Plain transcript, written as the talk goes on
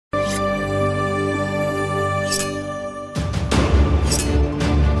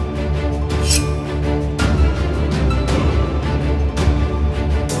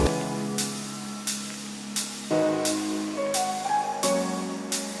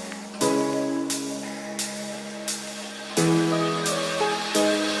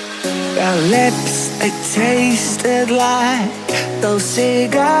lips, they tasted like those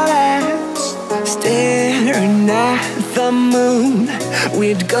cigarettes. Staring at the moon,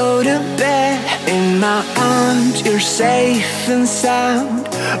 we'd go to bed. In my arms, you're safe and sound,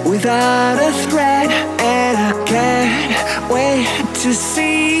 without a threat. And I can't wait to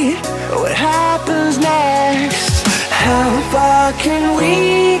see what happens next. How far can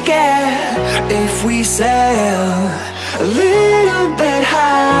we get if we sail a little bit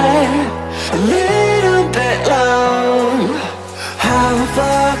high, a little bit low? How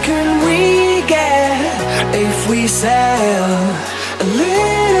far can we get if we sail a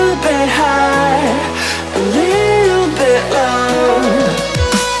little bit high, a little bit low?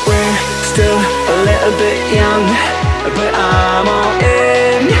 We're still a little bit young, but I'm all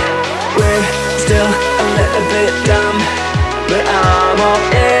in. We're still a little bit dumb, but I'm all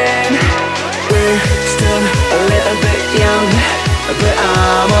in. We're still a little bit young, but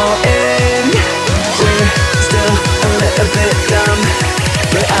I'm all in. We're still a little bit dumb,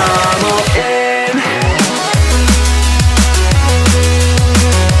 but I'm all in.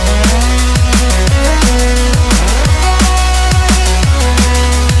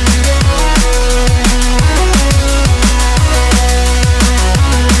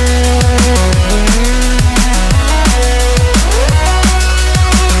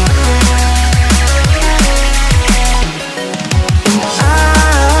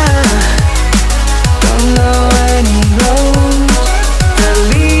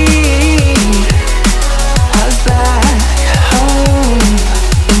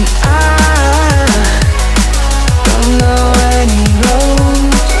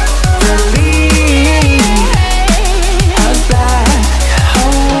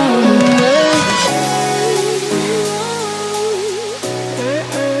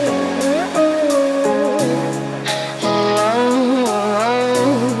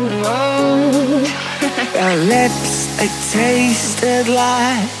 Our lips, they tasted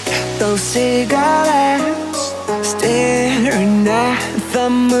like those cigarettes. Staring at the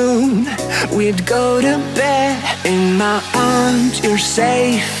moon, we'd go to bed. In my arms, you're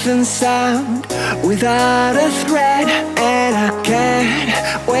safe and sound, without a threat. And I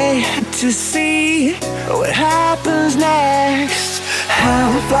can't wait to see what happens next.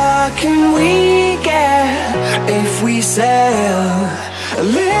 How far can we get if we sail a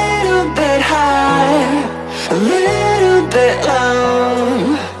little bit high, a little bit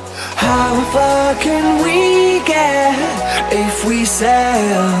low? How far can we get if we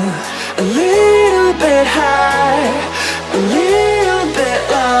sail a little bit high, a little bit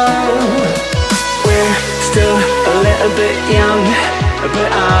low? We're still a little bit young, but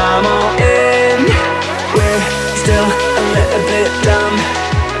I'm all in. We're still a little bit dumb,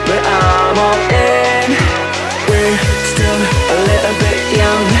 but I'm all in. We're still a little bit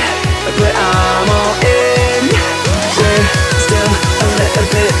young, but I'm all in. We're still a little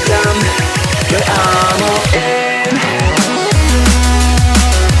bit dumb, but I'm all in.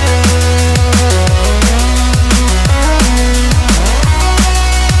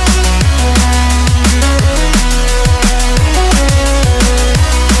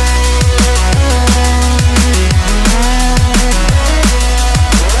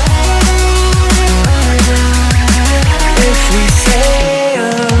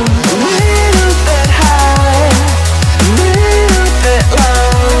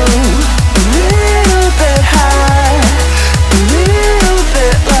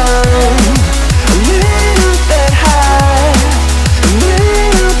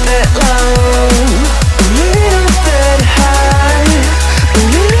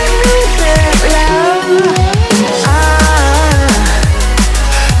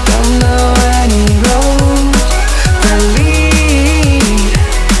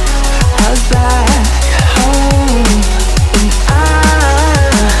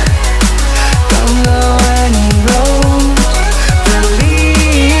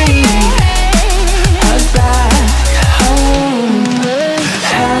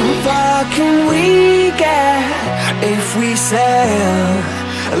 If we sail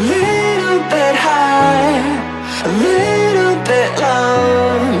a little bit high, a little bit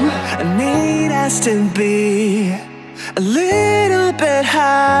low, I need us to be a little bit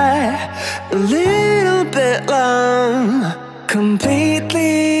high, a little bit low,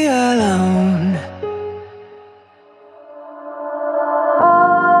 completely alone.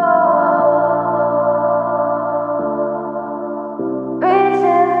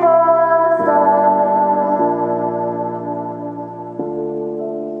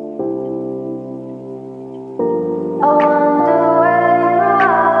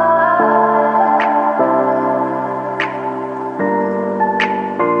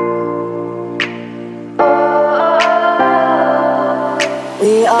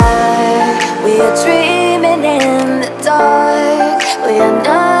 We're dreaming in the dark. We are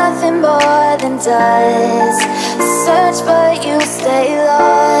nothing more than dust. Search but you stay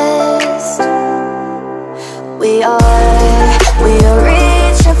lost. We are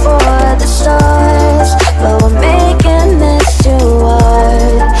reaching for the stars, but we're making this too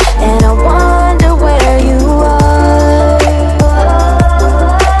hard. And I wonder where you are.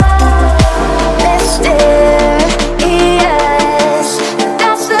 Mysterious,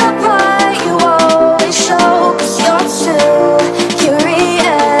 that's the part you always show. 'Cause you're too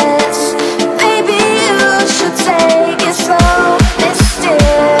curious. Maybe you should take it slow. Mysterious,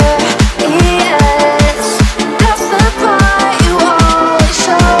 that's the part you always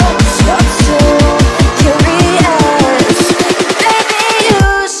show. 'Cause you're too curious. Maybe you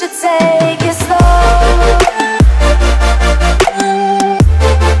should take it slow.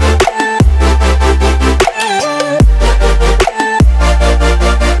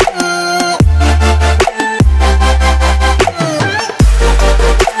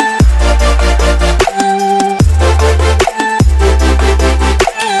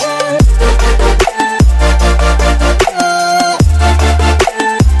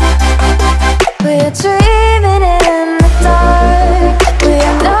 We're dreaming in the dark. We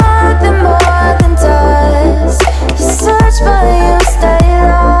are nothing more than dust. You search but you stay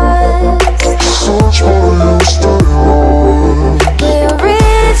lost. We're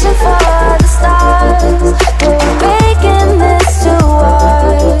reaching for the stars, but we're making this too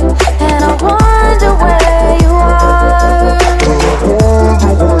hard. And I wonder where you are.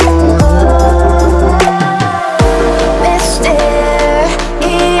 Mysterious,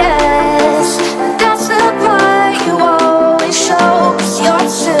 that's the part you always show. 'Cause you're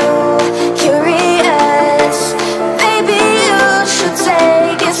too curious. Maybe you should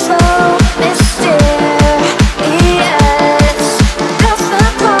take it slow. Mysterious, that's the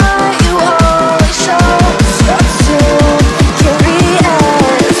part you always show. 'Cause you're too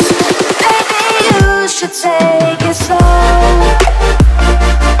curious. Maybe you should take it slow.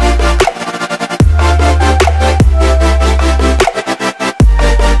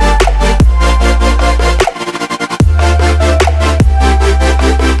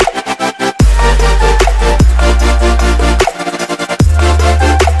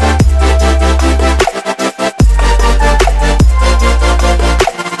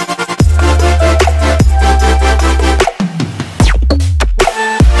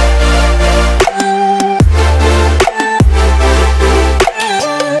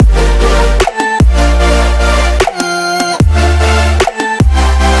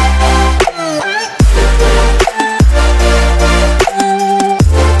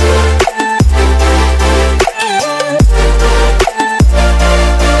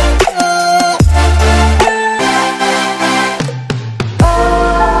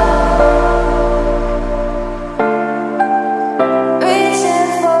 Reaching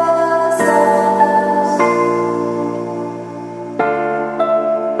for the stars.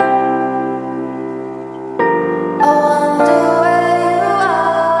 I wonder where you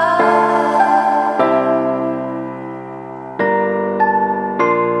are.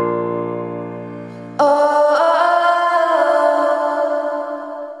 Oh.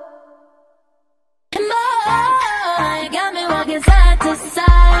 You got me walking side to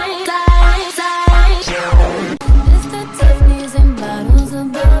side, side, side. It's the Tiffany's and bottles of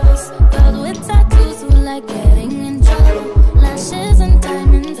bubbles. Girls with tattoos who like getting in trouble. Lashes and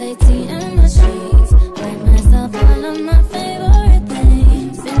diamonds, ATM machines. Buy myself all of my favorite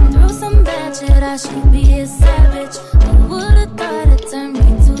things. Been through some bad shit, I should be a savage. Who would've thought it turned me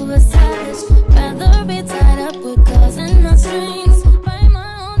to a savage?